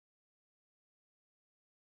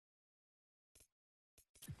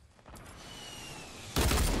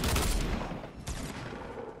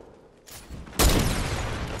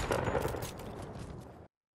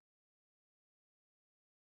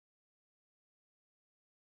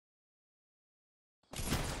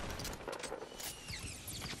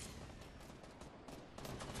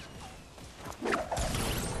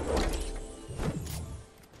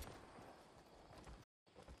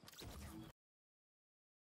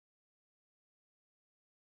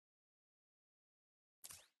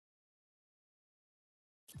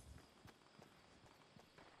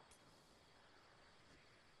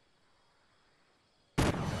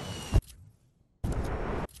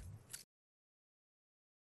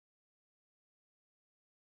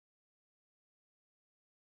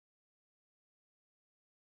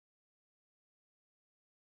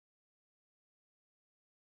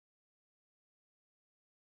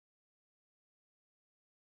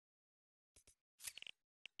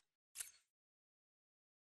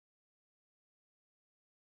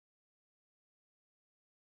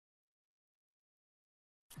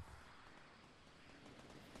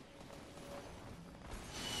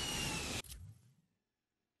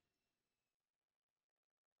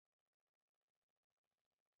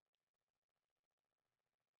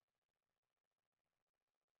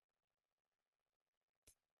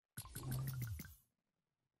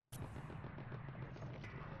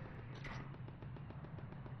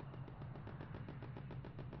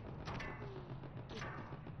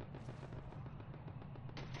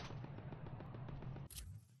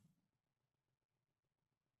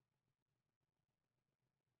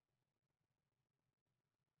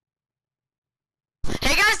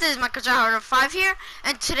this is Michael J. 5 here,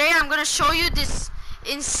 and today I'm gonna show you this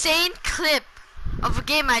insane clip of a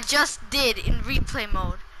game I just did in replay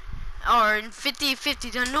mode, or in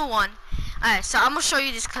 50-50, the new one. Alright, so I'm gonna show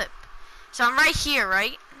you this clip. So I'm right here,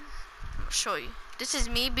 right? I'm gonna show you. This is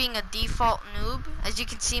me being a default noob. As you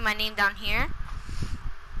can see, my name down here.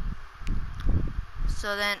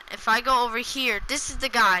 So then, if I go over here, this is the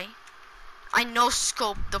guy. I no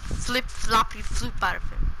scope the floppy floop out of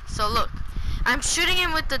him. So look, I'm shooting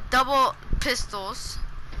him with the double pistols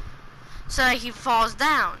so that he falls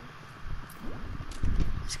down.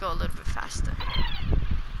 Let's go a little bit faster.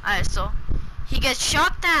 Alright, so he gets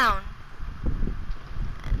shot down.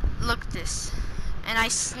 Look at this. And I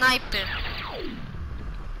snipe him.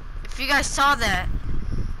 If you guys saw that,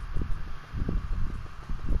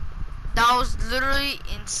 that was literally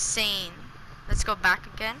insane. Let's go back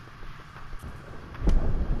again.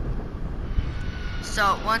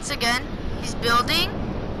 So once again, he's building.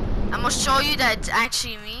 I'm gonna show you that it's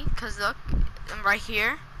actually me, cause look, I'm right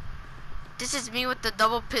here. This is me with the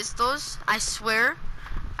double pistols. I swear,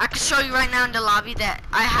 I can show you right now in the lobby that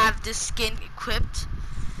I have this skin equipped.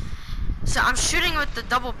 So I'm shooting with the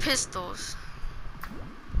double pistols.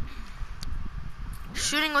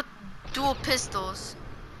 Shooting with dual pistols.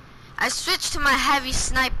 I switched to my heavy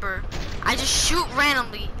sniper. I just shoot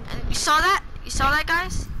randomly. And you saw that? You saw that,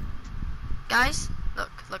 guys? Guys,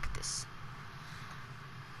 look at this.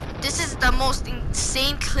 This is the most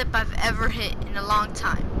insane clip I've ever hit in a long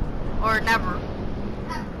time. Or never.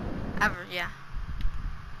 Ever, yeah.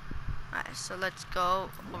 Alright, so let's go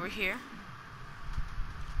over here.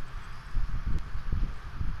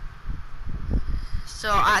 So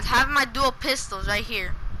I have my dual pistols right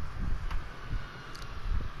here.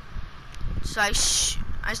 So I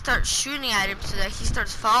start shooting at him so that he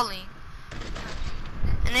starts falling.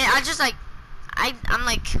 And then I just like, I'm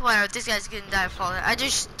like, whatever, this guy's gonna die falling. I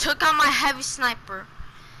just took out my heavy sniper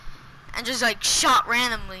and just like shot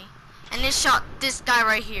randomly. And then shot this guy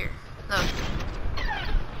right here. Look.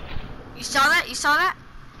 You saw that? You saw that?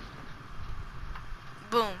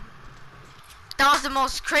 Boom. That was the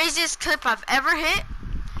most craziest clip I've ever hit.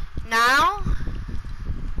 Now,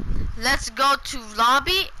 let's go to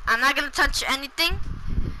lobby. I'm not gonna touch anything.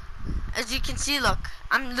 As you can see, look,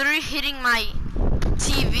 I'm literally hitting my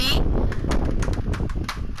TV.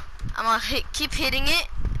 I'm gonna keep hitting it.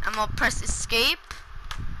 I'm gonna press escape.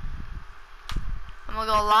 I'm gonna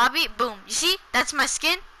go lobby. Boom. You see? That's my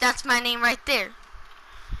skin. That's my name right there.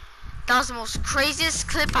 That was the most craziest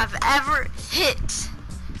clip I've ever hit.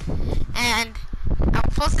 And I'll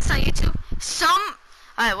post this on YouTube.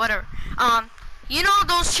 Alright, whatever. You know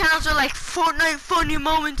those channels are like Fortnite funny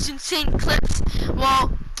moments, insane clips?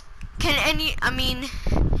 Well, can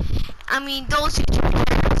those YouTube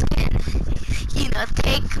channels can, you know,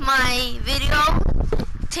 take my video,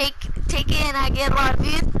 take it and I get a lot of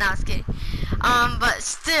views? No, I was kidding. But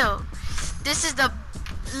still, this is the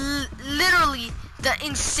literally the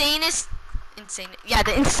insanest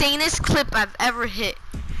clip I've ever hit.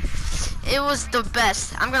 It was the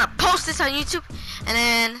best. I'm gonna post this on YouTube and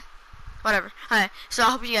then whatever. Alright, so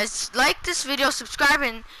I hope you guys like this video, subscribe,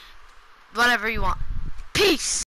 and whatever you want. Peace.